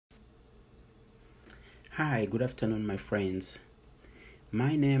Hi, good afternoon, my friends.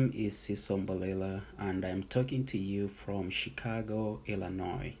 My name is Mufulira, and I'm talking to you from Chicago,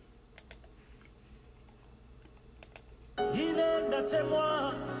 Illinois.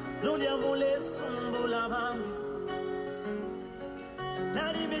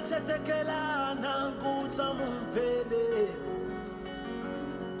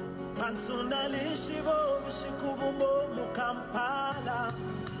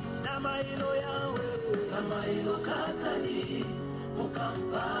 Namailo yawe, namailo katani,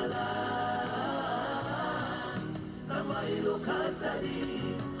 mukampala. Namailo katani,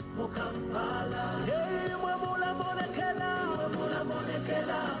 mukampala. Hey, mwamula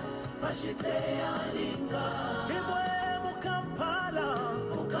monekela, mashite alinga. Himwe mukampala,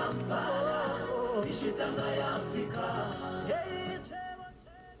 ishitanga ya Afrika.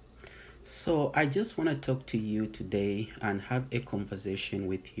 So I just want to talk to you today and have a conversation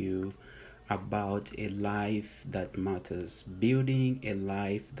with you about a life that matters, building a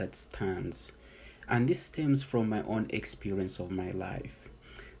life that stands. And this stems from my own experience of my life.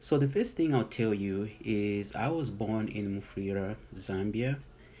 So the first thing I'll tell you is I was born in Mufulira, Zambia.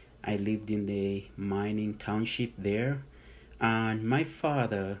 I lived in the mining township there, and my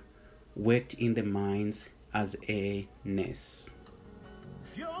father worked in the mines as a nurse.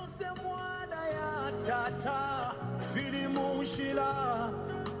 Fyose mwana ya tata filimushila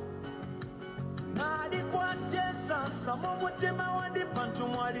nadi kwatesa samo mutima wandi pantu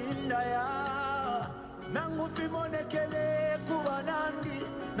mwalinda ya nangu fimonekele kuwa nandi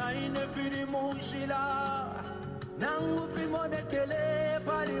na ine filimushila nangu fimonekele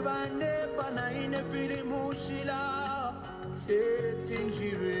palibande pa na ine filimushila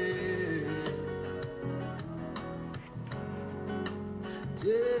tetinjire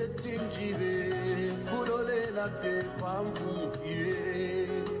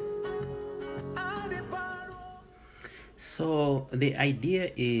So the idea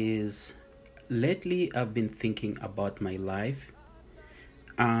is, lately I've been thinking about my life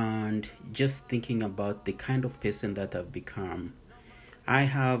and just thinking about the kind of person that I've become. I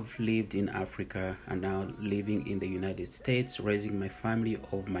have lived in Africa and now living in the United States, raising my family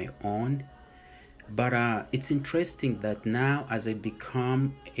of my own. But it's interesting that now, as I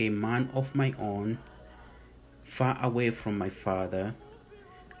become a man of my own, far away from my father,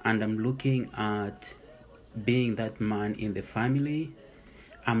 and I'm looking at being that man in the family,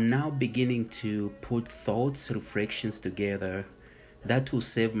 I'm now beginning to put thoughts, reflections together that will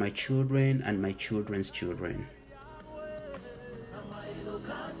save my children and my children's children.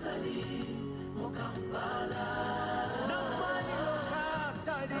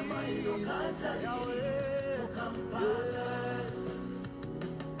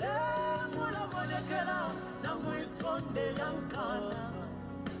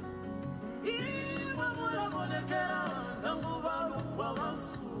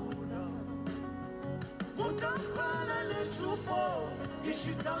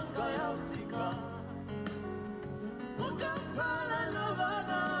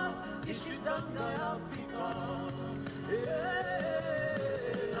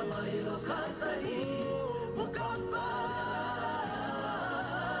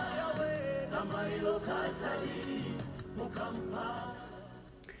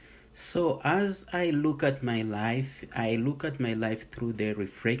 So as I look at my life through the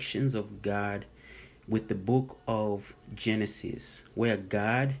reflections of God with the book of Genesis, where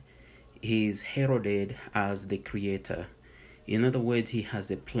God is heralded as the creator. In other words, he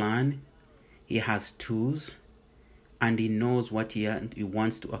has a plan, he has tools, and he knows what he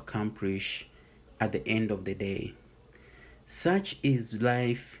wants to accomplish at the end of the day. Such is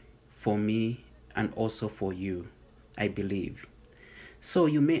life for me and also for you, I believe. So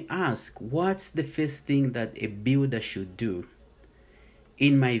you may ask, what's the first thing that a builder should do?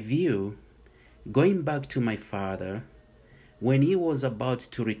 In my view, going back to my father, when he was about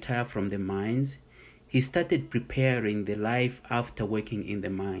to retire from the mines, he started preparing the life after working in the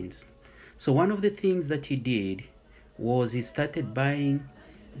mines. So one of the things that he did was he started buying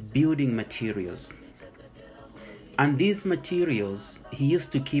building materials. And these materials he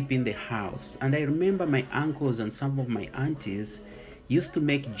used to keep in the house. And I remember my uncles and some of my aunties used to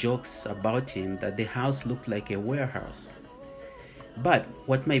make jokes about him that the house looked like a warehouse. But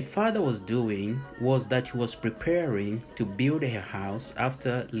what my father was doing was that he was preparing to build a house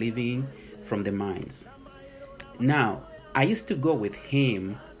after leaving from the mines. Now, I used to go with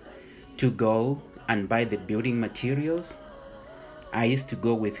him to go and buy the building materials. I used to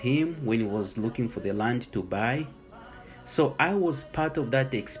go with him when he was looking for the land to buy. So I was part of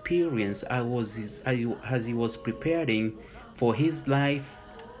that experience. As he was preparing for his life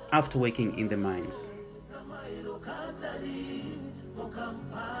after working in the mines. Mukatali,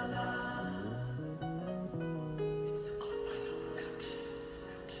 Mukampala. It's a Kampala production.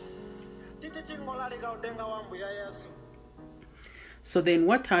 So then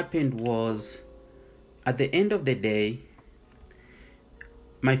what happened was, at the end of the day,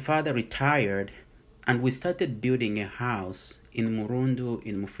 my father retired and we started building a house in Murundu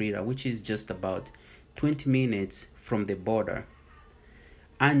in Mufulira, which is just about 20 minutes from the border.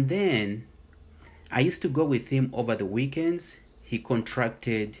 And then I used to go with him over the weekends. He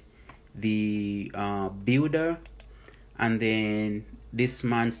contracted the builder, and then this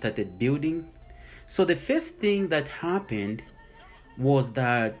man started building. So the first thing that happened was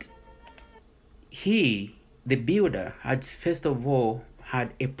that the builder, had first of all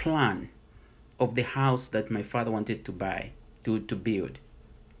had a plan of the house that my father wanted to build.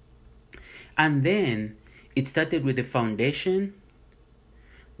 And then it started with the foundation.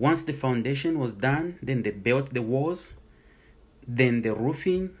 Once the foundation was done, then they built the walls, then the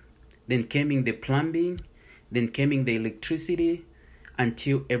roofing, then came in the plumbing, then came in the electricity,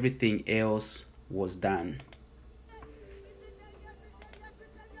 until everything else was done.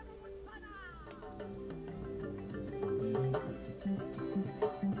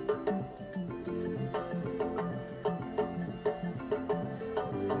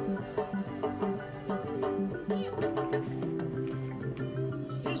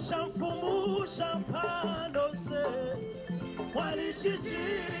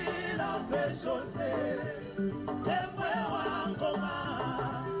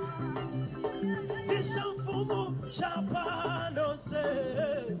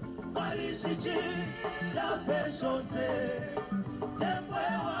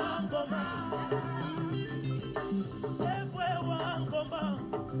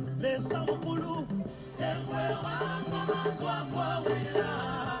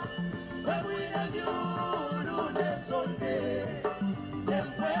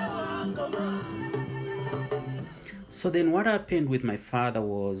 So then what happened with my father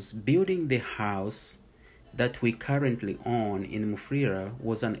was, building the house that we currently own in Mufulira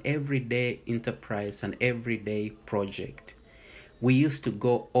was an everyday enterprise, an everyday project. We used to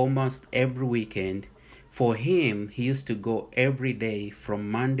go almost every weekend. For him, he used to go every day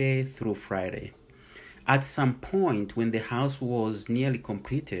from Monday through Friday. At some point, when the house was nearly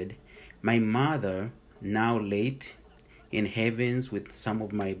completed, my mother, now late in heavens with some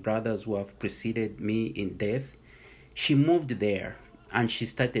of my brothers who have preceded me in death, she moved there and she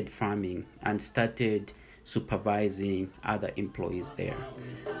started farming and started supervising other employees there.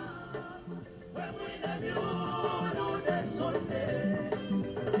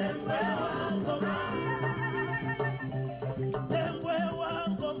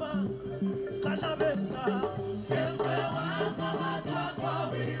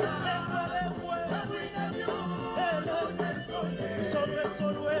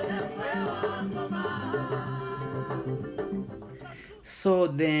 So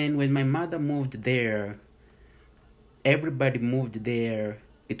then when my mother moved there, everybody moved there.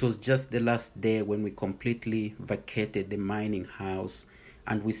 It was just the last day when we completely vacated the mining house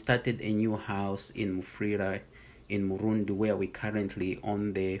and we started a new house in Mufulira in Murundu, where we currently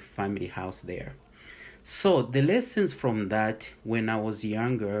own the family house there. So the lessons from that, when I was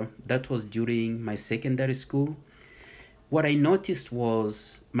younger, that was during my secondary school, what I noticed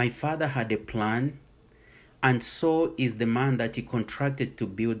was my father had a plan, and so is the man that he contracted to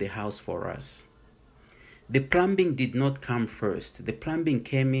build the house for us. The plumbing did not come first. The plumbing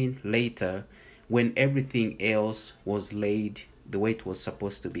came in later when everything else was laid the way it was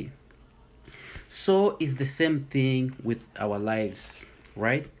supposed to be. So is the same thing with our lives,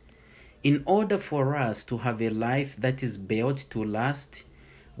 right? In order for us to have a life that is built to last,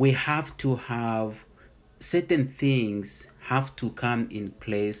 we have to have certain things have to come in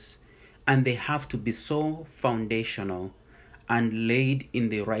place, and they have to be so foundational and laid in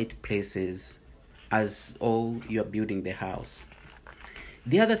the right places as all you're building the house.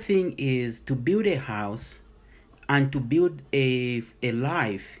 The other thing is, to build a house and to build a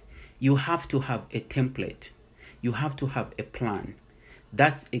life, you have to have a template. You have to have a plan.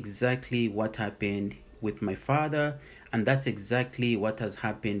 That's exactly what happened with my father, and that's exactly what has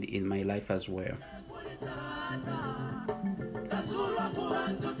happened in my life as well.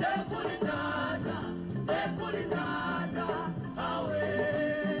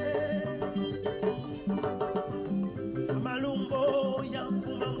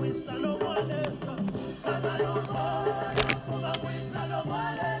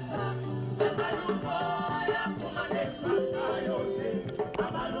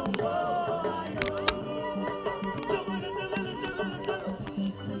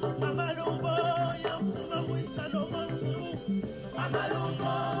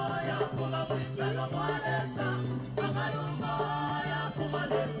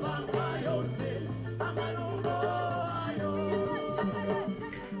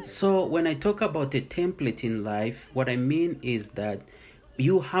 So when I talk about a template in life, what I mean is that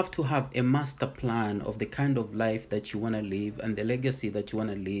you have to have a master plan of the kind of life that you want to live and the legacy that you want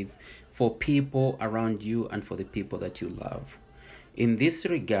to leave for people around you and for the people that you love. In this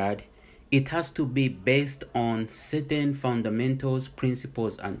regard, it has to be based on certain fundamentals,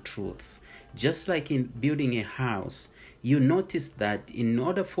 principles, and truths. Just like in building a house, you notice that in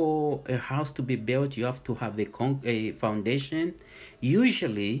order for a house to be built, you have to have a foundation.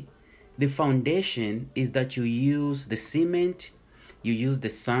 Usually, the foundation is that you use the cement, you use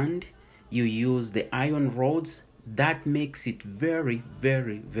the sand, you use the iron rods. That makes it very,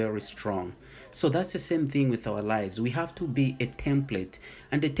 very, very strong. So that's the same thing with our lives. We have to be a template.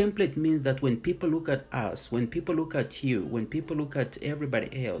 And the template means that when people look at us, when people look at you, when people look at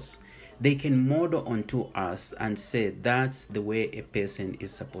everybody else, they can model onto us and say that's the way a person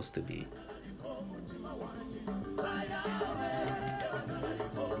is supposed to be.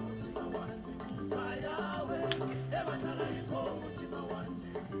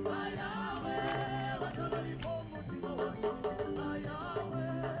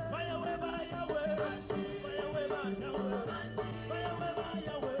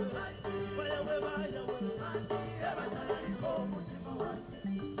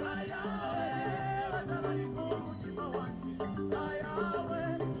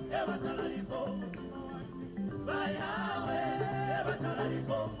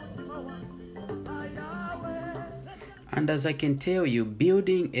 And as I can tell you,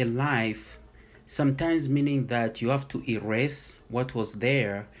 building a life sometimes meaning that you have to erase what was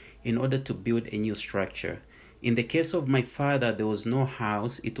there in order to build a new structure. In the case of my father, there was no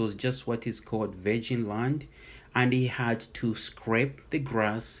house. It was just what is called virgin land. And he had to scrape the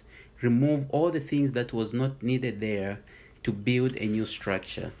grass, remove all the things that was not needed there to build a new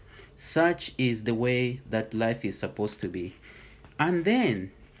structure. Such is the way that life is supposed to be. And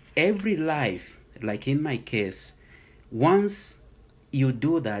then every life, like in my case, once you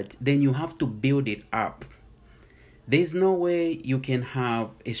do that, then you have to build it up. There's no way you can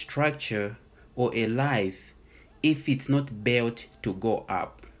have a structure or a life if it's not built to go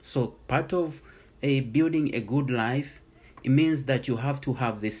up. So part of building a good life, it means that you have to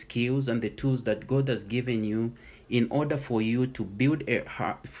have the skills and the tools that God has given you in order for you to build a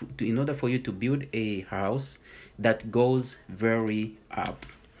house that goes very up.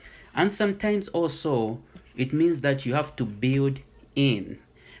 And sometimes also it means that you have to build in.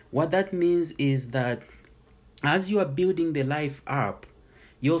 What that means is that as you are building the life up,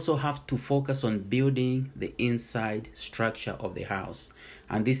 you also have to focus on building the inside structure of the house.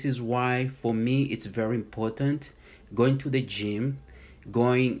 And this is why for me it's very important going to the gym,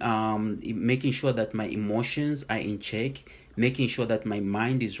 making sure that my emotions are in check, making sure that my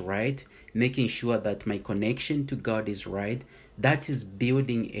mind is right, making sure that my connection to God is right. That is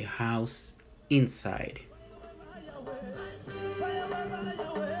building a house inside.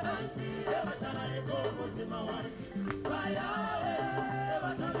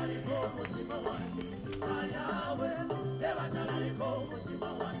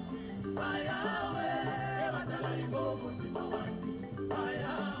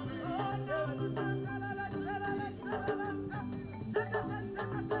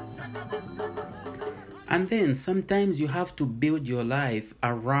 And then sometimes you have to build your life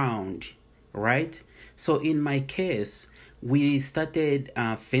around, right? So in my case, we started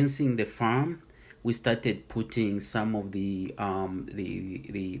fencing the farm. We started putting some of the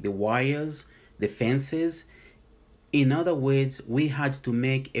wires, the fences. In other words, we had to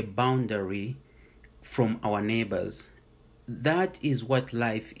make a boundary from our neighbors. That is what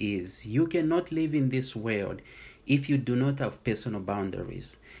life is. You cannot live in this world if you do not have personal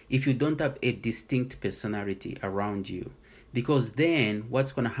boundaries, if you don't have a distinct personality around you. Because then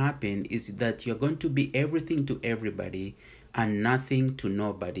what's going to happen is that you're going to be everything to everybody and nothing to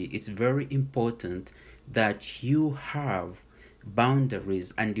nobody. It's very important that you have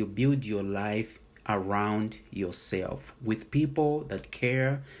boundaries and you build your life around yourself with people that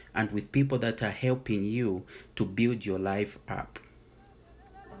care and with people that are helping you to build your life up.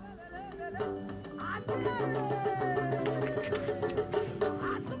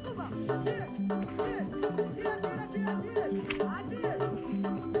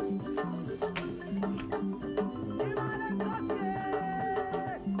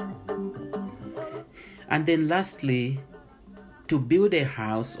 And then lastly, to build a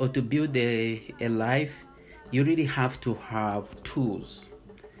house or to build a life, you really have to have tools.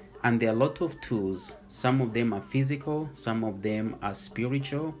 And there are a lot of tools. Some of them are physical, some of them are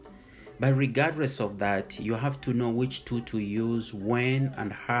spiritual. But regardless of that, you have to know which tool to use, when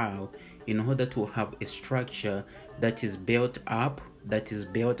and how, in order to have a structure that is built up that is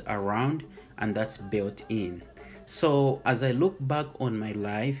built around, and that's built in. So as I look back on my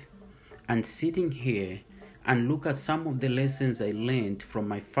life and sitting here and look at some of the lessons I learned from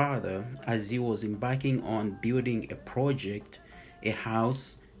my father as he was embarking on building a project, a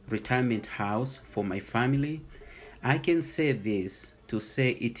house, retirement house for my family, I can say this to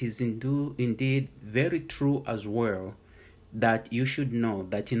say it is indeed very true as well, that you should know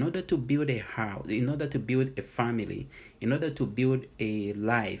that in order to build a house, in order to build a family, in order to build a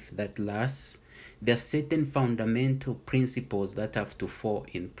life that lasts, there are certain fundamental principles that have to fall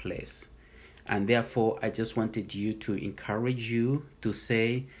in place. And therefore, I just wanted you to encourage you to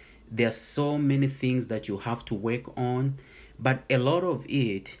say there are so many things that you have to work on, but a lot of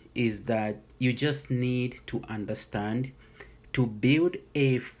it is that you just need to understand to build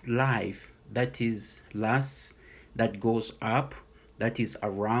a life that is lasts, that goes up, that is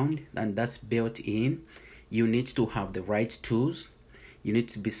around, and that's built in. You need to have the right tools. You need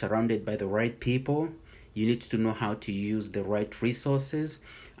to be surrounded by the right people. You need to know how to use the right resources.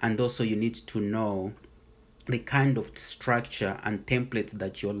 And also you need to know the kind of structure and template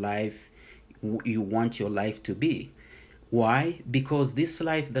that you want your life to be. Why? Because this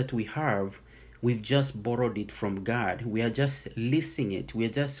life that we have, we've just borrowed it from God. We are just leasing it. We are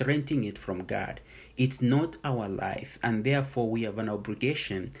just renting it from God. It's not our life. And therefore we have an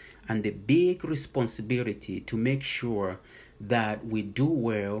obligation and a big responsibility to make sure that we do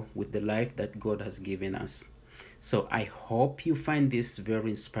well with the life that God has given us. So I hope you find this very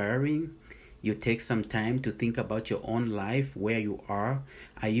inspiring. You take some time to think about your own life, where you are.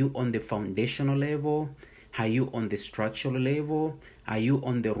 Are you on the foundational level? Are you on the structural level? Are you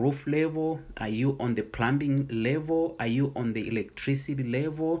on the roof level? Are you on the plumbing level? Are you on the electricity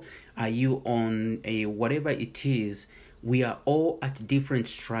level? Are you on a whatever it is? We are all at different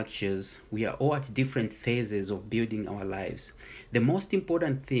structures. We are all at different phases of building our lives. The most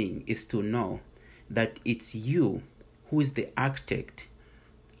important thing is to know that it's you who is the architect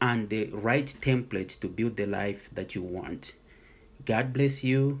and the right template to build the life that you want. God bless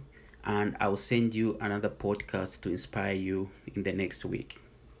you, and I'll send you another podcast to inspire you in the next week.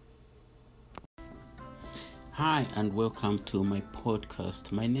 Hi, and welcome to my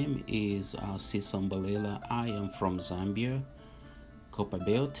podcast. My name is Mufulira. I am from Zambia,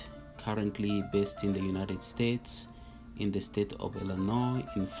 Copperbelt, currently based in the United States, in the state of Illinois,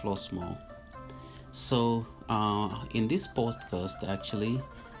 in Flossmoor. So, in this podcast, actually,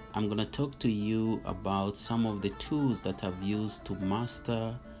 I'm going to talk to you about some of the tools that I've used to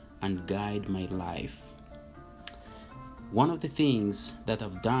master and guide my life. One of the things that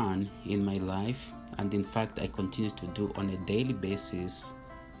I've done in my life, and in fact I continue to do on a daily basis,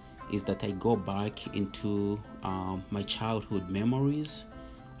 is that I go back into my childhood memories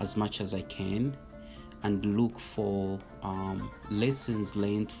as much as I can and look for lessons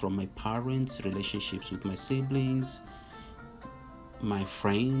learned from my parents, relationships with my siblings, my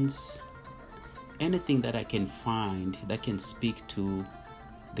friends, anything that I can find that can speak to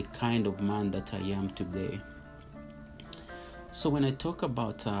the kind of man that I am today. So when I talk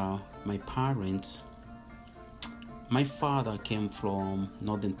about my parents, my father came from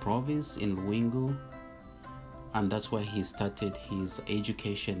Northern Province in Luingu, and that's why he started his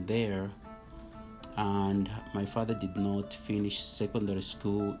education there. And my father did not finish secondary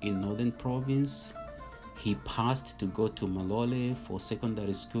school in Northern Province. He passed to go to Malole for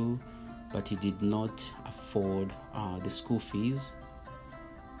secondary school, but he did not afford the school fees,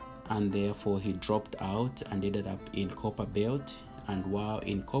 and therefore he dropped out and ended up in Copperbelt. And while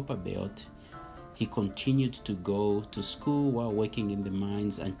in Copperbelt, he continued to go to school while working in the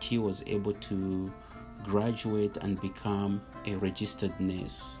mines until he was able to graduate and become a registered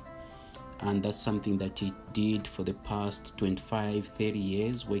nurse. And that's something that he did for the past 25-30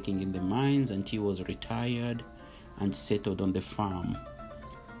 years, working in the mines until he was retired and settled on the farm.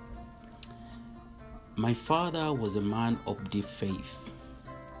 My father was a man of deep faith.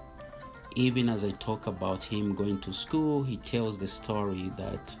 Even as I talk about him going to school, he tells the story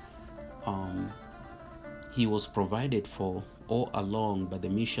that he was provided for all along by the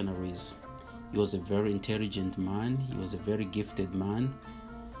missionaries. He was a very intelligent man. He was a very gifted man.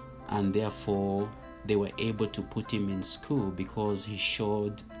 And therefore, they were able to put him in school because he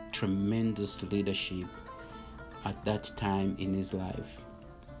showed tremendous leadership at that time in his life.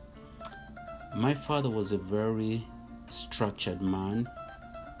 My father was a very structured man,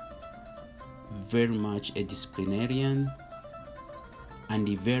 very much a disciplinarian, and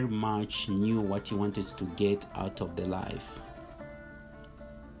he very much knew what he wanted to get out of the life.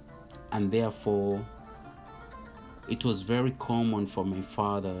 And therefore, it was very common for my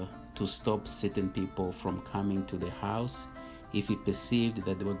father to stop certain people from coming to the house. if he perceived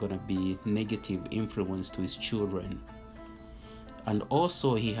that there were going to be negative influence to his children. And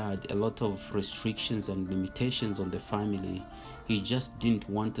also he had a lot of restrictions and limitations on the family. He just didn't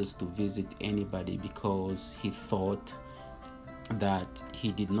want us to visit anybody because he thought that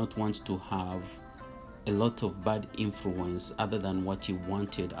he did not want to have a lot of bad influence other than what he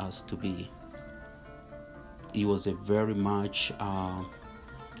wanted us to be. He was a very much a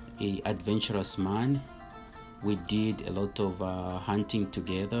adventurous man. We did a lot of hunting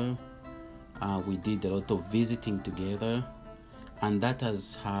together. We did a lot of visiting together. And that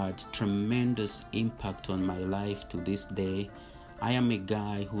has had tremendous impact on my life to this day. I am a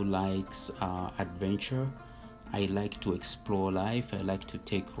guy who likes adventure. I like to explore life. I like to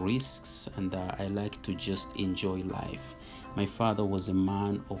take risks, and I like to just enjoy life. My father was a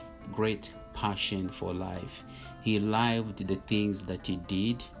man of great passion for life. He loved the things that he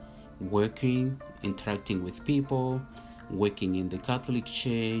did, working, interacting with people, working in the Catholic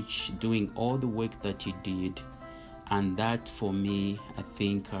Church, doing all the work that he did. And that, for me, I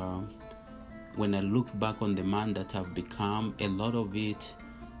think when I look back on the man that I've become, a lot of it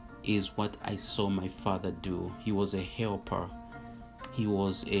is what I saw my father do. He was a helper. He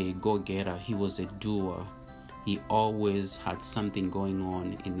was a go-getter. He was a doer. He always had something going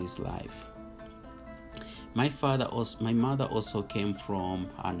on in his life. My mother also came from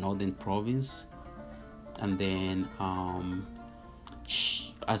a northern province, and then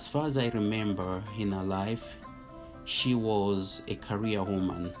as far as I remember in her life, she was a career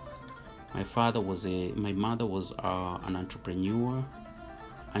woman. My mother was an entrepreneur,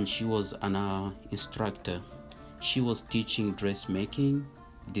 and she was an instructor. She was teaching dressmaking,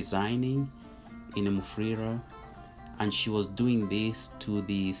 designing in a Mufulira, and she was doing this to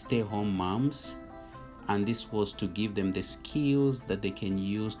the stay-home moms, and this was to give them the skills that they can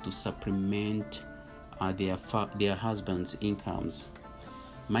use to supplement their husbands' incomes.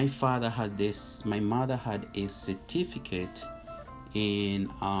 My mother had a certificate in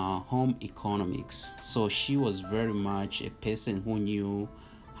home economics, so she was very much a person who knew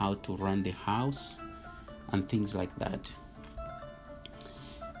how to run the house and things like that.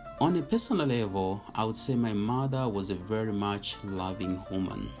 On a personal level, I would say my mother was a very much loving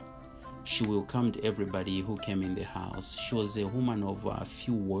woman. She welcomed everybody who came in the house. She was a woman of a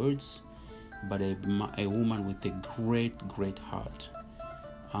few words, but a woman with a great heart.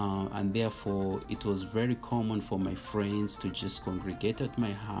 And therefore, it was very common for my friends to just congregate at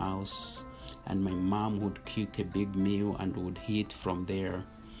my house, and my mom would cook a big meal and would eat from there.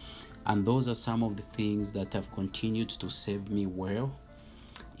 And those are some of the things that have continued to serve me well,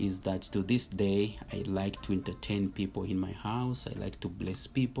 is that to this day, I like to entertain people in my house. I like to bless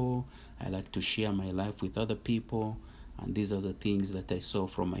people. I like to share my life with other people. And these are the things that I saw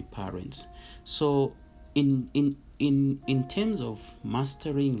from my parents. So in terms of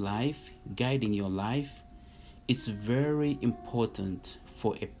mastering life, guiding your life, it's very important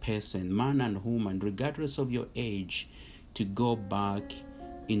for a person, man and woman, regardless of your age, to go back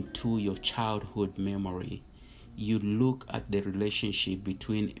into your childhood memory. You look at the relationship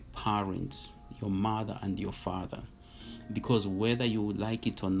between parents, your mother and your father, because whether you like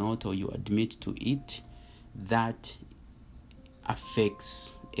it or not, or you admit to it, that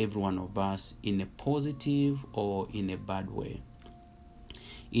affects every one of us in a positive or in a bad way.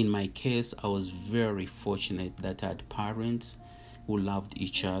 In my case, I was very fortunate that I had parents who loved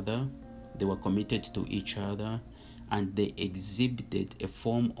each other. They were committed to each other, and they exhibited a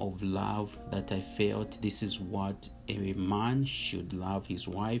form of love that I felt this is what a man should love his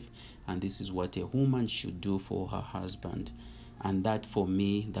wife, and this is what a woman should do for her husband. And that, for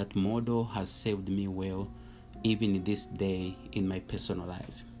me, that model has served me well even in this day in my personal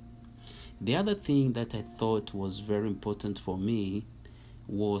life. The other thing that I thought was very important for me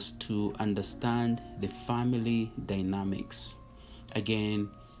was to understand the family dynamics. Again,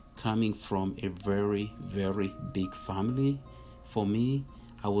 coming from a very big family, for me,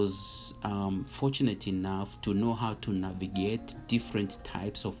 I was fortunate enough to know how to navigate different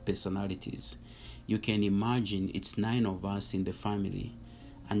types of personalities. You can imagine it's 9 of us in the family,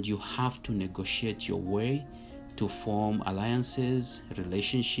 and you have to negotiate your way to form alliances,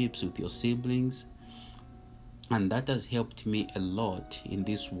 relationships with your siblings. And that has helped me a lot in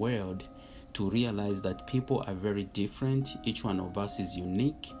this world to realize that people are very different. Each one of us is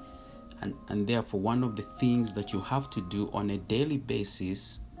unique. And therefore, one of the things that you have to do on a daily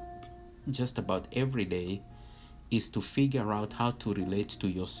basis, just about every day, is to figure out how to relate to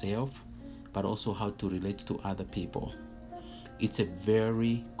yourself, but also how to relate to other people. It's a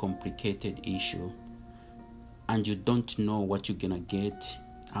very complicated issue, and you don't know what you're gonna get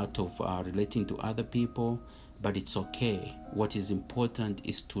out of relating to other people, but it's okay. What is important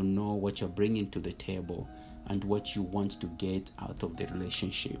is to know what you're bringing to the table and what you want to get out of the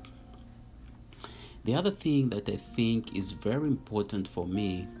relationship. The other thing that I think is very important for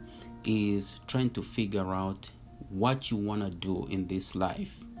me is trying to figure out what you want to do in this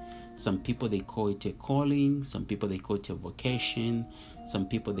life. Some people, they call it a calling. Some people, they call it a vocation. Some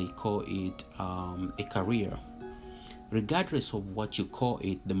people, they call it a career. Regardless of what you call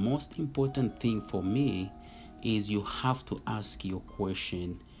it, the most important thing for me is you have to ask your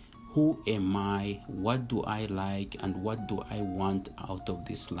question: who am I? What do I like? And what do I want out of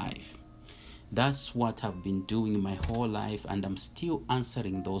this life? That's what I've been doing my whole life, and I'm still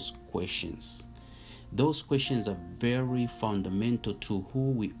answering those questions. Those questions are very fundamental to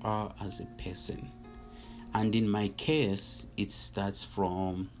who we are as a person. And in my case, it starts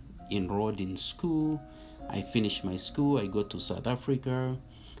from enrolled in school. I finish my school, I go to South Africa,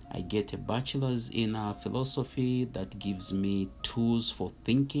 I get a bachelor's in philosophy that gives me tools for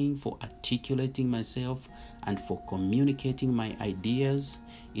thinking, for articulating myself, and for communicating my ideas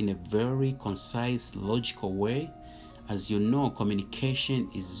in a very concise, logical way. As you know, communication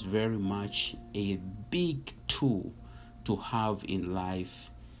is very much a big tool to have in life,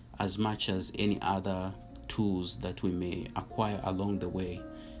 as much as any other tools that we may acquire along the way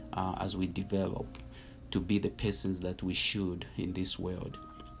as we develop to be the persons that we should in this world.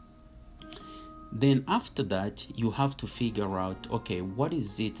 Then after that, you have to figure out, okay, what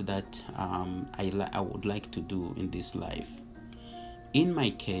is it that I would like to do in this life? In my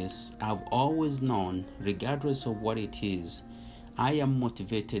case, I've always known, regardless of what it is, I am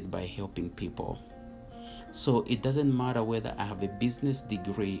motivated by helping people. So it doesn't matter whether I have a business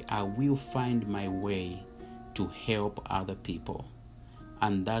degree, I will find my way to help other people.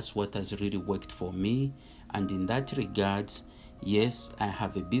 And that's what has really worked for me. And in that regard, yes, I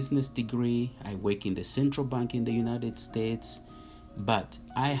have a business degree. I work in the central bank in the United States. But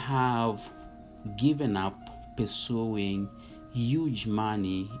I have given up pursuing huge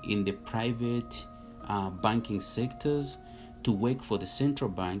money in the private banking sectors to work for the central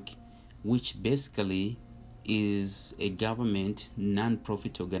bank, which basically is a government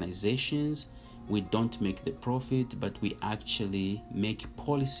non-profit organizations. We don't make the profit, but we actually make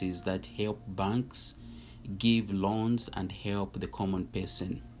policies that help banks give loans and help the common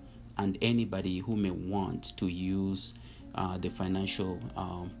person and anybody who may want to use the financial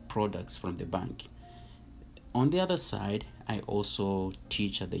products from the bank. On the other side, I also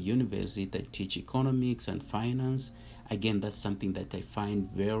teach at the university. I teach economics and finance. Again, that's something that I find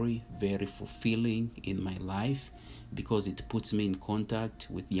very, very fulfilling in my life because it puts me in contact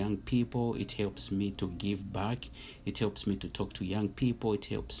with young people. It helps me to give back. It helps me to talk to young people. It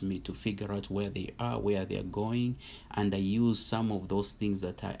helps me to figure out where they are, where they are going. And I use some of those things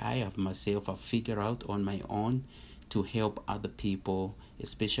that I have myself have figured out on my own to help other people,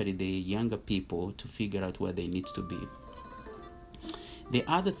 especially the younger people, to figure out where they need to be. The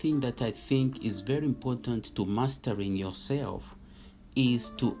other thing that I think is very important to mastering yourself is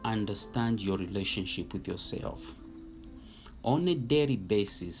to understand your relationship with yourself. On a daily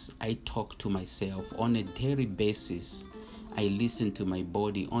basis, I talk to myself. On a daily basis, I listen to my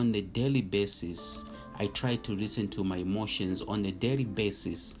body. On a daily basis, I try to listen to my emotions. On a daily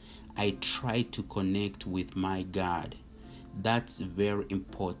basis, I try to connect with my God. That's very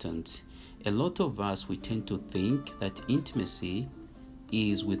important. A lot of us, we tend to think that intimacy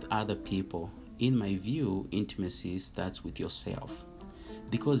is with other people. In my view, intimacy starts with yourself.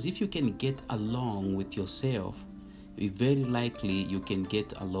 Because if you can get along with yourself, very likely you can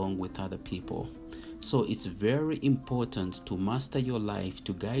get along with other people. So it's very important to master your life,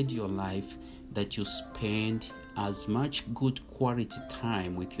 to guide your life, that you spend as much good quality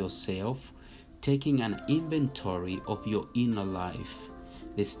time with yourself, taking an inventory of your inner life,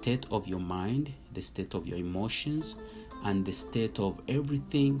 the state of your mind, the state of your emotions, and the state of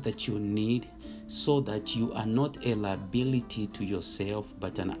everything that you need, so that you are not a liability to yourself,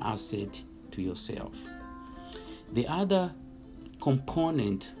 but an asset to yourself. The other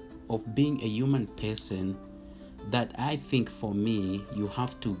component of being a human person that I think for me you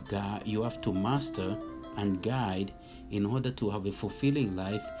have to master and guide in order to have a fulfilling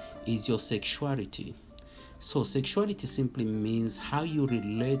life is your sexuality. So sexuality simply means how you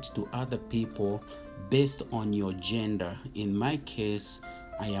relate to other people based on your gender. In my case,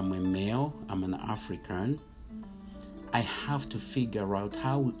 I am a male, I'm an African. I have to figure out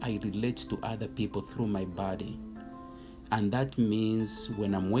how I relate to other people through my body. And that means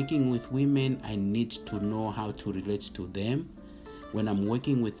when I'm working with women, I need to know how to relate to them. When I'm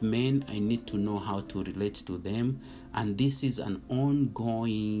working with men, I need to know how to relate to them. And this is an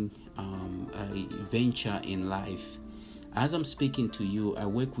ongoing venture in life. As I'm speaking to you, I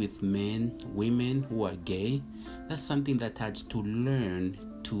work with men, women who are gay. That's something that I had to learn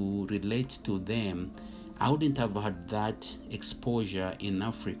to relate to them. I wouldn't have had that exposure in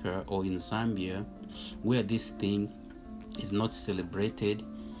Africa or in Zambia, where this thing is not celebrated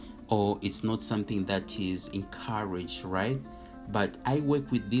or it's not something that is encouraged, right? But I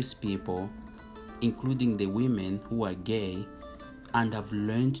work with these people, including the women who are gay, and I've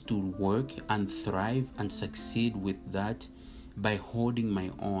learned to work and thrive and succeed with that by holding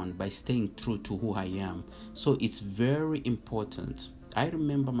my own, by staying true to who I am. So it's very important. I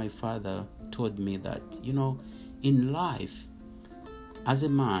remember my father told me that, in life, as a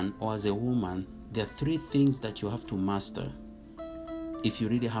man or as a woman, there are 3 things that you have to master if you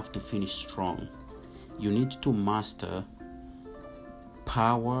really have to finish strong. You need to master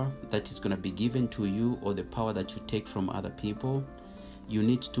power that is going to be given to you, or the power that you take from other people. You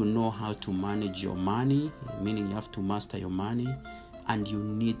need to know how to manage your money, meaning you have to master your money, and you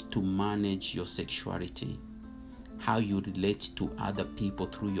need to manage your sexuality, how you relate to other people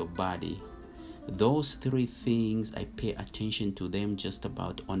through your body. Those 3 things, I pay attention to them just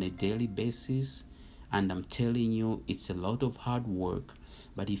about on a daily basis, and I'm telling you, it's a lot of hard work.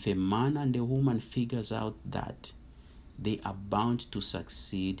 But if a man and a woman figures out that, they are bound to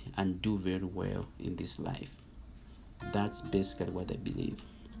succeed and do very well in this life. That's basically what I believe.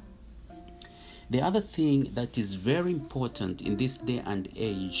 The other thing that is very important in this day and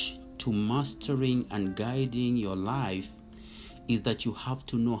age to mastering and guiding your life is that you have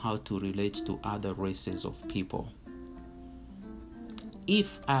to know how to relate to other races of people.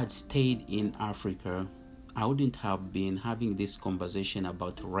 If I had stayed in Africa, I wouldn't have been having this conversation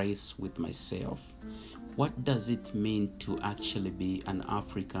about race with myself. What does it mean to actually be an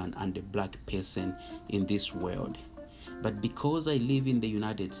African and a black person in this world? But because I live in the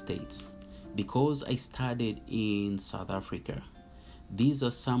United States, because I studied in South Africa, these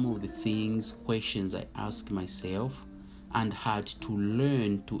are some of the questions I ask myself and had to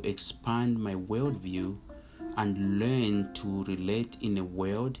learn to expand my worldview and learn to relate in a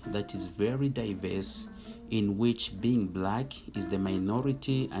world that is very diverse, in which being black is the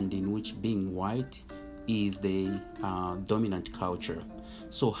minority and in which being white is the dominant culture.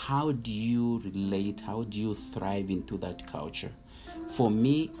 So how do you relate? How do you thrive into that culture? For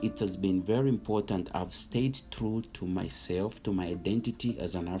me, it has been very important. I've stayed true to myself, to my identity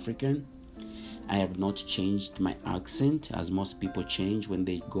as an African. I have not changed my accent as most people change when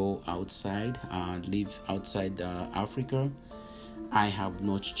they go outside, live outside Africa. I have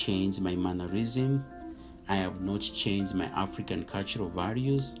not changed my mannerism. I have not changed my African cultural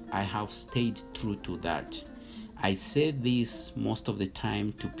values. I have stayed true to that. I say this most of the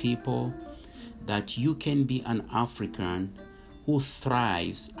time to people, that you can be an African who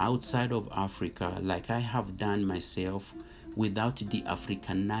thrives outside of Africa, like I have done myself, without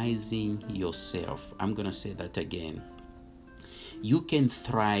de-Africanizing yourself. I'm going to say that again. You can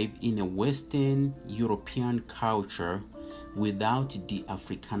thrive in a Western European culture without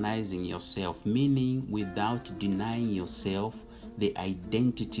de-Africanizing yourself, meaning without denying yourself the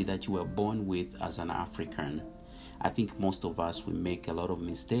identity that you were born with as an African. I think most of us, we make a lot of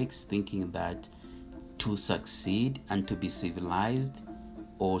mistakes thinking that to succeed and to be civilized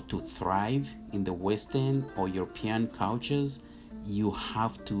or to thrive in the Western or European cultures, you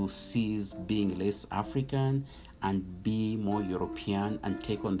have to cease being less African and be more European and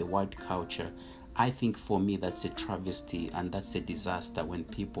take on the white culture. I think for me that's a travesty and that's a disaster when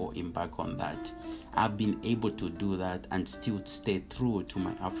people embark on that. I've been able to do that and still stay true to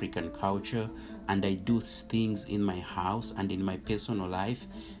my African culture, and I do things in my house and in my personal life.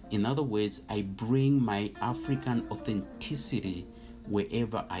 In other words, I bring my African authenticity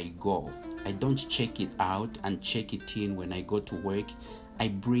wherever I go. I don't check it out and check it in when I go to work. I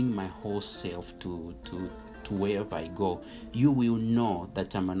bring my whole self to wherever I go. You will know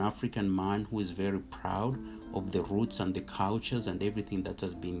that I'm an African man who is very proud of the roots and the cultures and everything that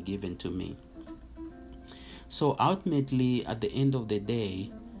has been given to me. So ultimately, at the end of the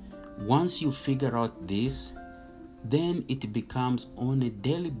day, once you figure out this, then it becomes on a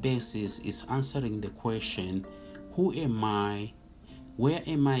daily basis is answering the question, who am I? Where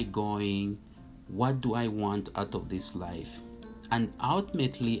am I going? What do I want out of this life? And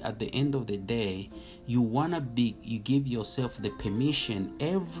ultimately, at the end of the day, you give yourself the permission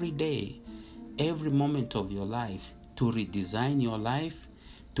every day, every moment of your life to redesign your life,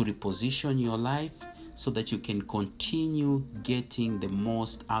 to reposition your life so that you can continue getting the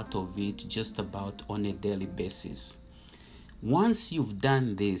most out of it just about on a daily basis. Once you've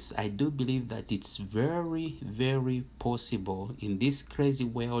done this, I do believe that it's very, very possible in this crazy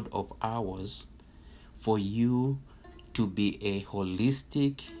world of ours for you to be a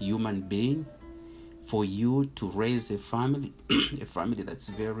holistic human being, for you to raise a family, a family that's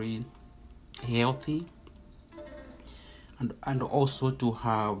very healthy, and also to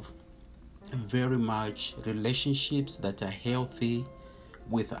have very much relationships that are healthy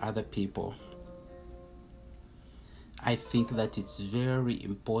with other people. I think that it's very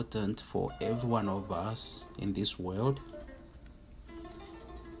important for every one of us in this world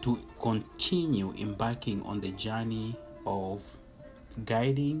to continue embarking on the journey of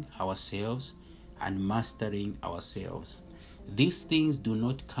guiding ourselves and mastering ourselves. These things do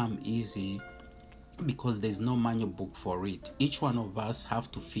not come easy because there's no manual book for it. Each one of us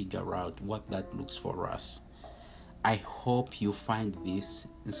have to figure out what that looks for us. I hope you find this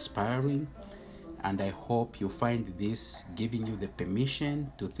inspiring, and I hope you find this giving you the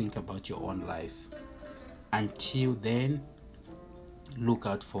permission to think about your own life. Until then, look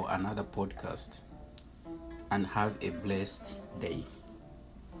out for another podcast and have a blessed day.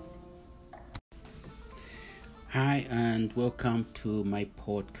 Hi and welcome to my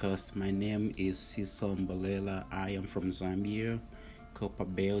podcast. My name is Mufulira. I am from Zambia, Copper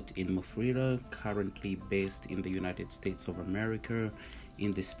Belt in Mufulira, currently based in the United States of America,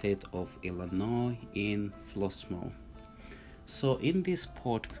 in the state of Illinois, in Flossmoor. So in this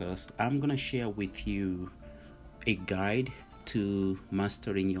podcast, I'm going to share with you a guide to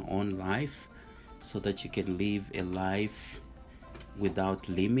mastering your own life so that you can live a life without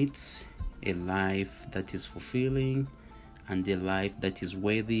limits, a life that is fulfilling, and a life that is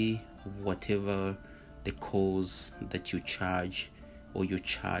worthy of whatever the cause that you charge or you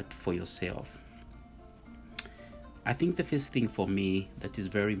chart for yourself. I think the first thing for me that is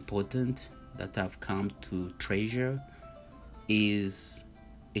very important that I've come to treasure is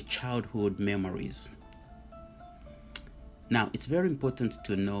a childhood memories. Now, it's very important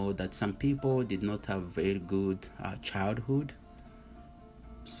to know that some people did not have very good childhood.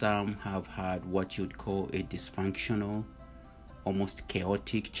 Some have had what you'd call a dysfunctional, almost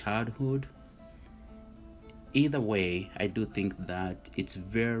chaotic childhood. Either way, I do think that it's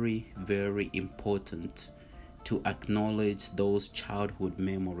very, very important to acknowledge those childhood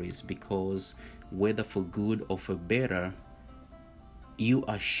memories, because whether for good or for better, you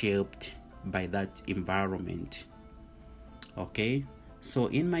are shaped by that environment. Okay, so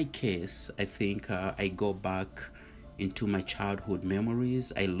in my case, I think I go back into my childhood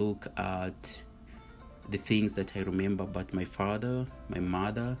memories. I look at the things that I remember about my father, my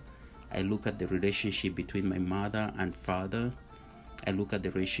mother. I look at the relationship between my mother and father. I look at the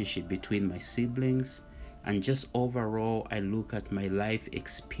relationship between my siblings, and just overall, I look at my life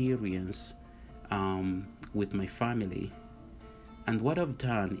experience with my family. And what I've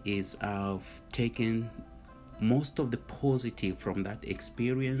done is I've taken most of the positive from that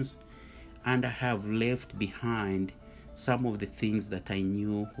experience, and I have left behind some of the things that I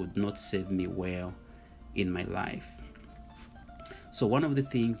knew would not serve me well in my life. So one of the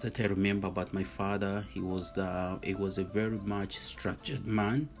things that I remember about my father, he was a very much structured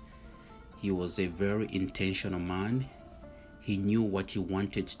man. He was a very intentional man. He knew what he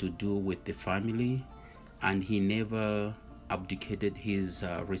wanted to do with the family, and he never abdicated his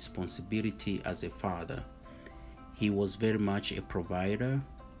responsibility as a father. He was very much a provider,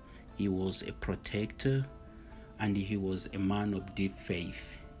 he was a protector, and he was a man of deep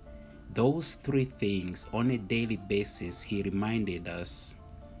faith. Those three things on a daily basis, he reminded us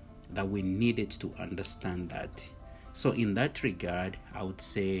that we needed to understand that. So in that regard, I would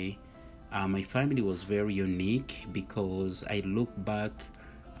say my family was very unique, because I look back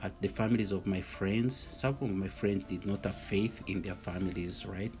at the families of my friends. Some of my friends did not have faith in their families,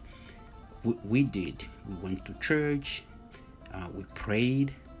 right? We did. We went to church, we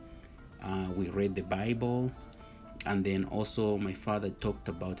prayed, we read the Bible, and then also my father talked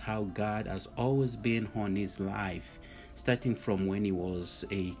about how God has always been on his life, starting from when he was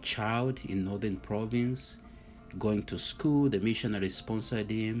a child in Northern Province, going to school, the missionary sponsored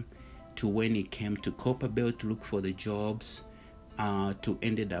him, to when he came to Copperbelt to look for the jobs, to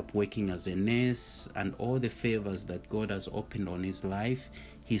ended up working as a nurse, and all the favors that God has opened on his life.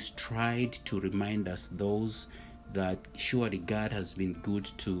 He's tried to remind us those that surely God has been good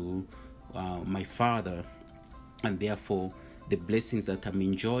to my father, and therefore the blessings that I'm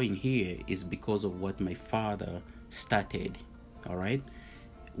enjoying here is because of what my father started. All right.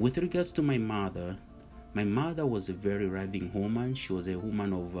 With regards to my mother was a very loving woman. She was a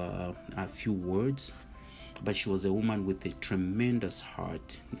woman of a few words. but she was a woman with a tremendous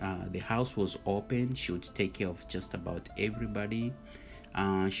heart. The house was open. She would take care of just about everybody.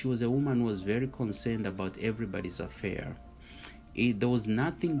 She was a woman who was very concerned about everybody's affair. There was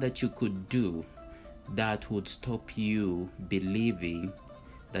nothing that you could do that would stop you believing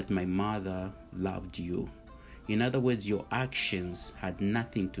that my mother loved you. In other words, your actions had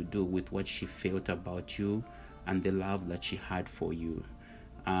nothing to do with what she felt about you and the love that she had for you.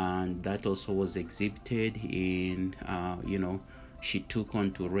 And that also was exhibited in, she took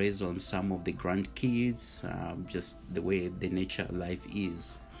on to raise on some of the grandkids, just the way the nature of life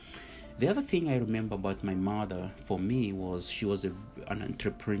is. The other thing I remember about my mother, for me, was she was an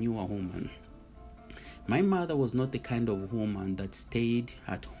entrepreneur woman. My mother was not the kind of woman that stayed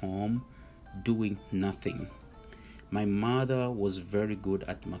at home doing nothing. My mother was very good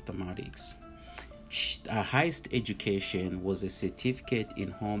at mathematics. Her highest education was a certificate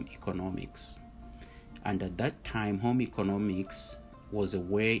in home economics. And at that time, home economics was a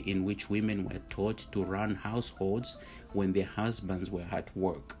way in which women were taught to run households when their husbands were at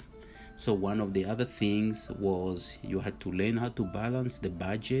work. So one of the other things was you had to learn how to balance the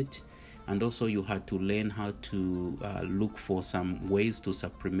budget, and also you had to learn how to look for some ways to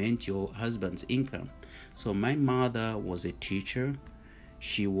supplement your husband's income. So my mother was a teacher.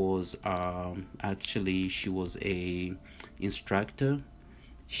 She was she was a instructor.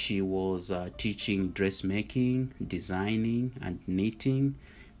 She was teaching dressmaking, designing, and knitting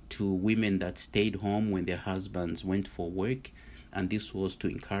to women that stayed home when their husbands went for work. And this was to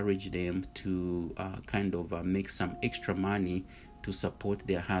encourage them to make some extra money to support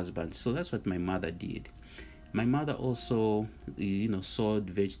their husbands. So that's what my mother did. My mother also, sold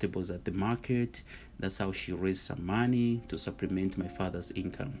vegetables at the market. That's how she raised some money to supplement my father's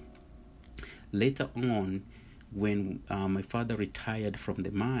income. Later on, when my father retired from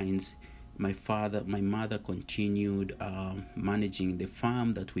the mines, my mother continued managing the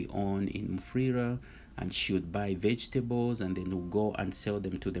farm that we own in Mufulira, and she would buy vegetables and then would go and sell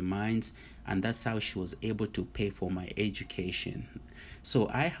them to the mines, and that's how she was able to pay for my education. So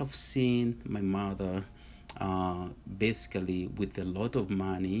I have seen my mother basically with a lot of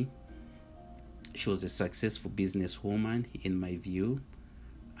money. She was a successful businesswoman in my view,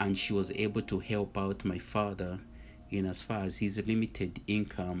 and she was able to help out my father in as far as his limited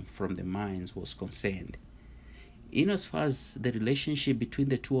income from the mines was concerned. In as far as the relationship between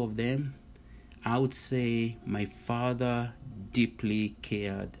the two of them, I would say my father deeply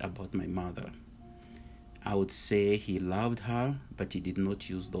cared about my mother. I would say he loved her, but he did not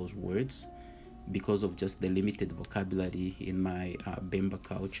use those words because of just the limited vocabulary in my Bemba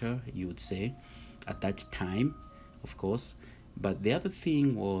culture, you would say, at that time, of course. But the other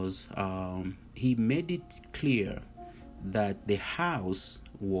thing was he made it clear that the house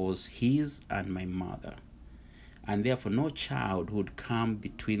was his and my mother, and therefore no child would come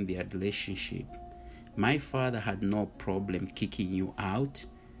between their relationship. My father had no problem kicking you out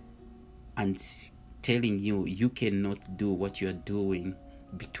and telling you cannot do what you are doing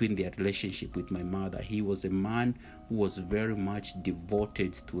between their relationship with my mother. He was a man who was very much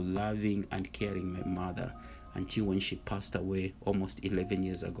devoted to loving and caring my mother until when she passed away almost 11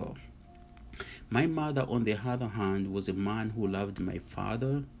 years ago. My mother, on the other hand, was a man who loved my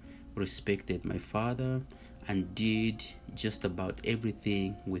father, respected my father, and did just about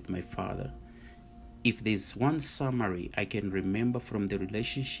everything with my father. If there's one summary I can remember from the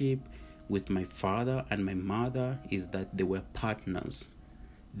relationship with my father and my mother, is that they were partners.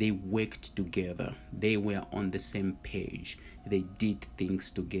 They worked together. They were on the same page. They did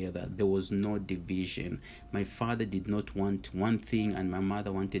things together. There was no division. My father did not want one thing and my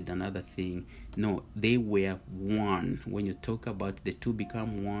mother wanted another thing. No, they were one. When you talk about the two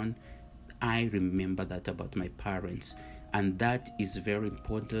become one, I remember that about my parents. And that is very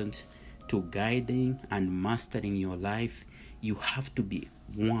important to guiding and mastering your life. You have to be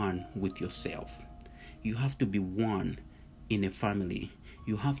one with yourself. You have to be one in a family.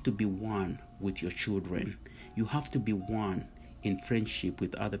 You have to be one with your children. You have to be one in friendship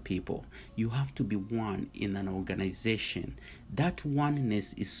with other people. You have to be one in an organization. That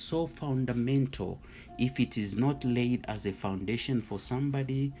oneness is so fundamental if it is not laid as a foundation for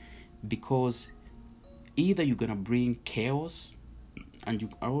somebody, because either you're going to bring chaos and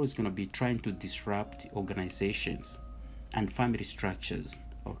you're always going to be trying to disrupt organizations and family structures,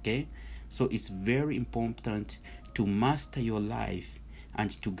 okay? So it's very important to master your life, and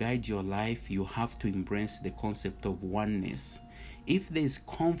to guide your life, you have to embrace the concept of oneness. If there's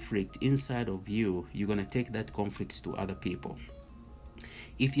conflict inside of you, you're going to take that conflict to other people.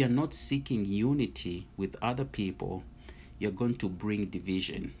 If you're not seeking unity with other people, you're going to bring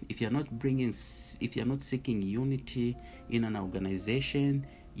division. If you're not seeking unity in an organization,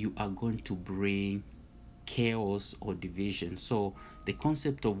 you are going to bring chaos or division. So the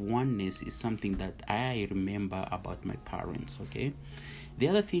concept of oneness is something that I remember about my parents. Okay, the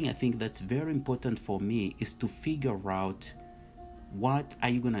other thing I think that's very important for me is to figure out, what are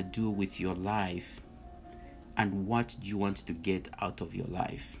you gonna do with your life, and what do you want to get out of your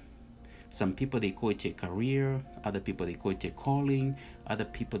life? Some people, they call it a career, other people they call it a calling, other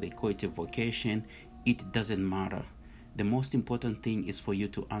people they call it a vocation. It doesn't matter. The most important thing is for you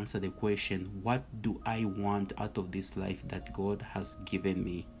to answer the question, what do I want out of this life that God has given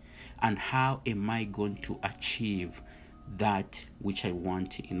me? And how am I going to achieve that which I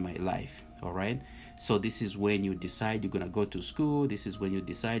want in my life? All right. So this is when you decide you're going to go to school. This is when you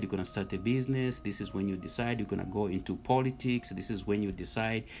decide you're going to start a business. This is when you decide you're going to go into politics. This is when you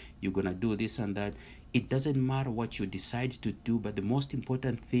decide you're going to do this and that. It doesn't matter what you decide to do, but the most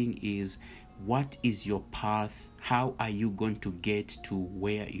important thing is, what is your path? How are you going to get to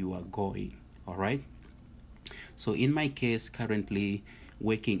where you are going? All right. So in my case, currently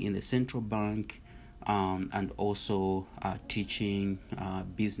working in the central bank, and also teaching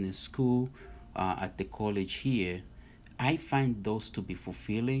business school at the college here, I find those to be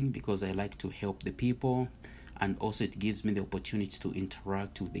fulfilling because I like to help the people, and also it gives me the opportunity to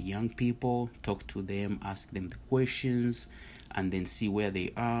interact with the young people, talk to them, ask them the questions, and then see where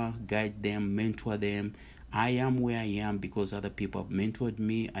they are, guide them, mentor them. I am where I am because other people have mentored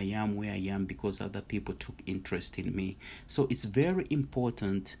me. I am where I am because other people took interest in me. So it's very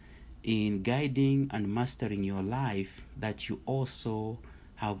important in guiding and mastering your life that you also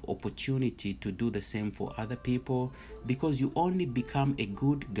have opportunity to do the same for other people, because you only become a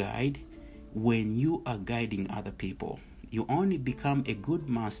good guide when you are guiding other people. You only become a good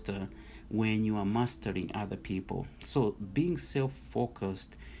master when you are mastering other people. So being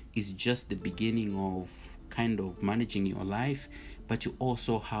self-focused is just the beginning of kind of managing your life, but you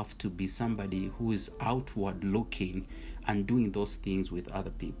also have to be somebody who is outward looking and doing those things with other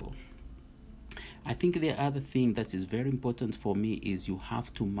people. I think the other thing that is very important for me is you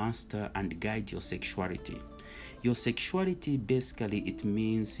have to master and guide your sexuality. Your sexuality, basically, it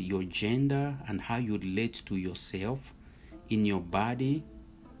means your gender and how you relate to yourself in your body,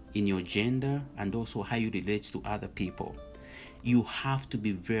 in your gender, and also how you relate to other people. You have to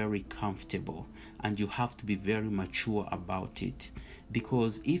be very comfortable and you have to be very mature about it,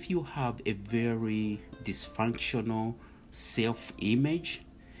 because if you have a very dysfunctional self-image,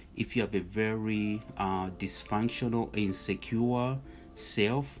 if you have a very dysfunctional, insecure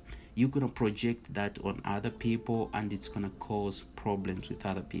self, you're going to project that on other people, and it's going to cause problems with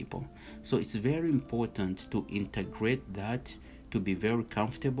other people. So it's very important to integrate that, to be very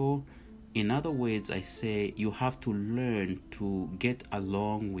comfortable. In other words, I say you have to learn to get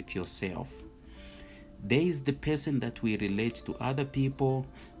along with yourself. There is the person that we relate to other people,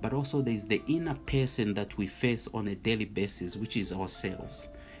 but also there is the inner person that we face on a daily basis, which is ourselves.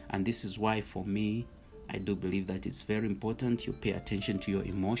 And this is why, for me, I do believe that it's very important you pay attention to your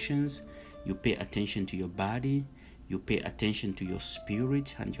emotions, you pay attention to your body, you pay attention to your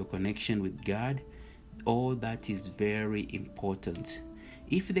spirit and your connection with God. All that is very important.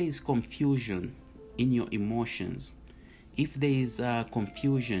 If there is confusion in your emotions, if there is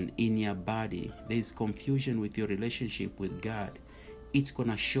confusion in your body, there is confusion with your relationship with God, it's going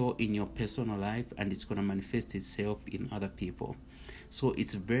to show in your personal life and it's going to manifest itself in other people. So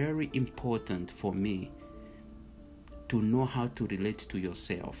it's very important for me to know how to relate to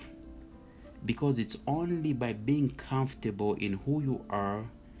yourself, because it's only by being comfortable in who you are,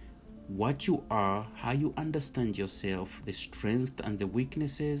 what you are, how you understand yourself, the strengths and the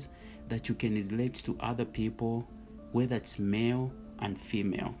weaknesses, that you can relate to other people, whether it's male and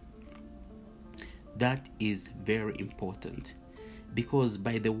female. That is very important, because,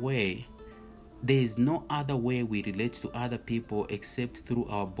 by the way, there is no other way we relate to other people except through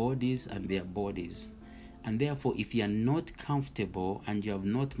our bodies and their bodies. And therefore, if you are not comfortable and you have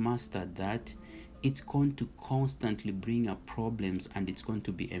not mastered that, it's going to constantly bring up problems and it's going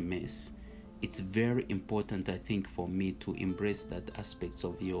to be a mess. It's very important, I think, for me to embrace that aspects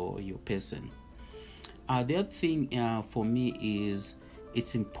of your person. The other thing for me is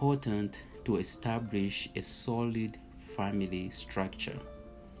it's important to establish a solid family structure.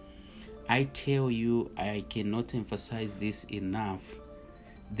 I tell you, I cannot emphasize this enough.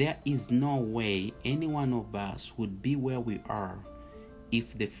 There is no way any one of us would be where we are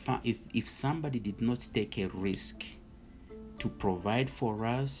if somebody did not take a risk to provide for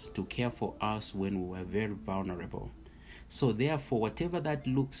us, to care for us when we were very vulnerable. So therefore, whatever that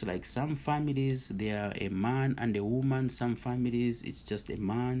looks like, some families they are a man and a woman, some families it's just a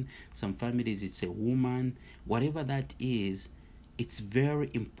man, some families it's a woman. Whatever that is, it's very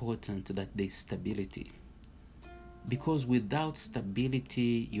important that there's stability. Because without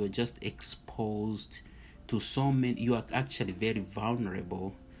stability, you're just exposed to so many, you are actually very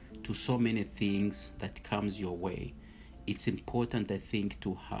vulnerable to so many things that comes your way. It's important, I think,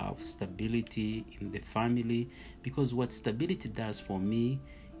 to have stability in the family, because what stability does for me,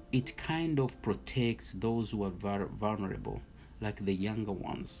 it kind of protects those who are vulnerable, like the younger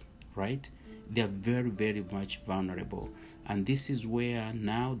ones, right? They are very, very much vulnerable. And this is where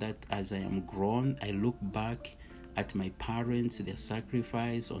now that as I am grown, I look back at my parents, their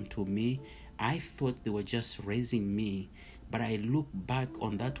sacrifice unto me. I thought they were just raising me, but I look back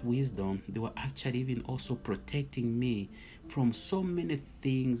on that wisdom, they were actually even also protecting me from so many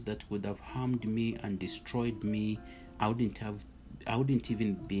things that would have harmed me and destroyed me. I wouldn't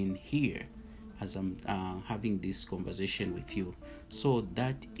even been here as I'm having this conversation with you. So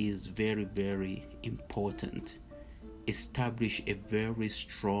that is very, very important. Establish a very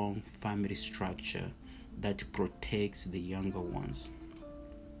strong family structure that protects the younger ones.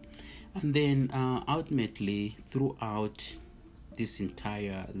 And then ultimately, throughout this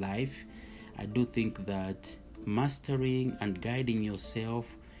entire life, I do think that mastering and guiding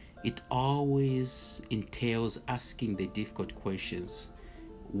yourself, it always entails asking the difficult questions.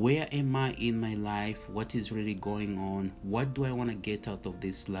 Where am I in my life? What is really going on? What do I want to get out of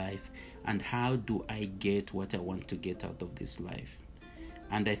this life? And how do I get what I want to get out of this life?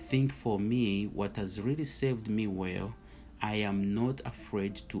 And I think for me, what has really served me well, I am not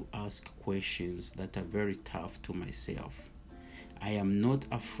afraid to ask questions that are very tough to myself. I am not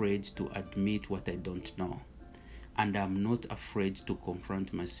afraid to admit what I don't know. And I'm not afraid to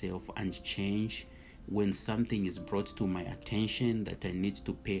confront myself and change when something is brought to my attention that I need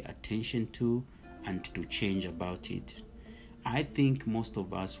to pay attention to and to change about it. I think most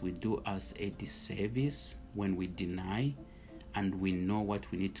of us, we do us a disservice when we deny and we know what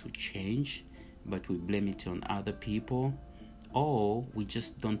we need to change, but we blame it on other people, or we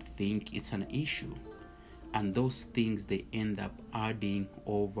just don't think it's an issue. And those things, they end up adding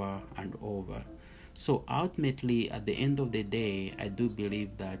over and over. So ultimately, at the end of the day, I do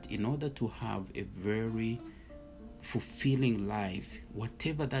believe that in order to have a very fulfilling life,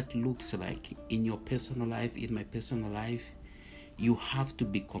 whatever that looks like in your personal life, in my personal life, you have to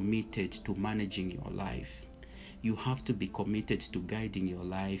be committed to managing your life. You have to be committed to guiding your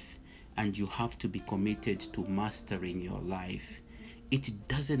life, and you have to be committed to mastering your life. It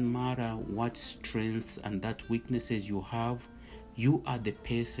doesn't matter what strengths and that weaknesses you have. You are the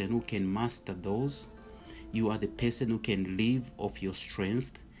person who can master those. You are the person who can live off your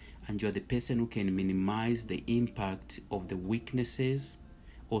strengths, and you are the person who can minimize the impact of the weaknesses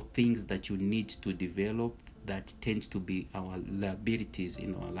or things that you need to develop that tend to be our liabilities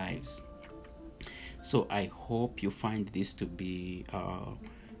in our lives. So I hope you find this to be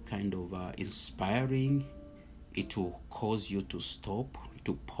kind of inspiring. It will cause you to stop,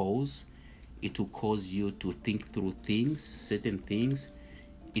 to pause. It will cause you to think through things, certain things.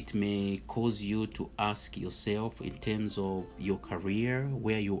 It may cause you to ask yourself in terms of your career,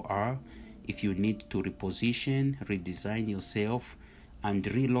 where you are, if you need to reposition, redesign yourself, and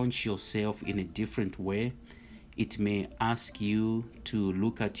relaunch yourself in a different way. It may ask you to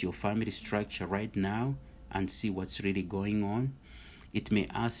look at your family structure right now and see what's really going on. It may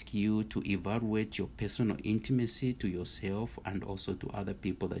ask you to evaluate your personal intimacy to yourself and also to other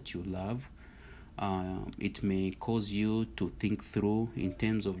people that you love. It may cause you to think through in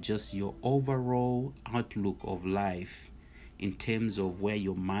terms of just your overall outlook of life, in terms of where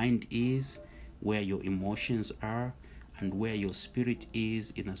your mind is, where your emotions are, and where your spirit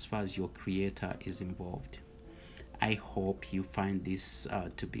is in as far as your creator is involved. I hope you find this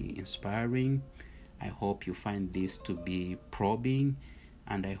to be inspiring. I hope you find this to be probing,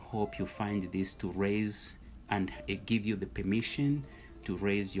 and I hope you find this to raise and give you the permission to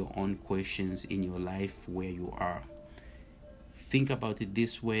raise your own questions in your life where you are. Think about it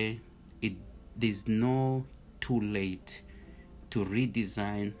this way. There's no too late to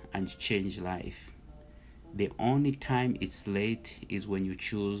redesign and change life. The only time it's late is when you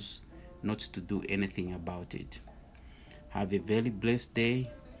choose not to do anything about it. Have a very blessed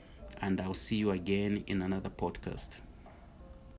day, and I'll see you again in another podcast.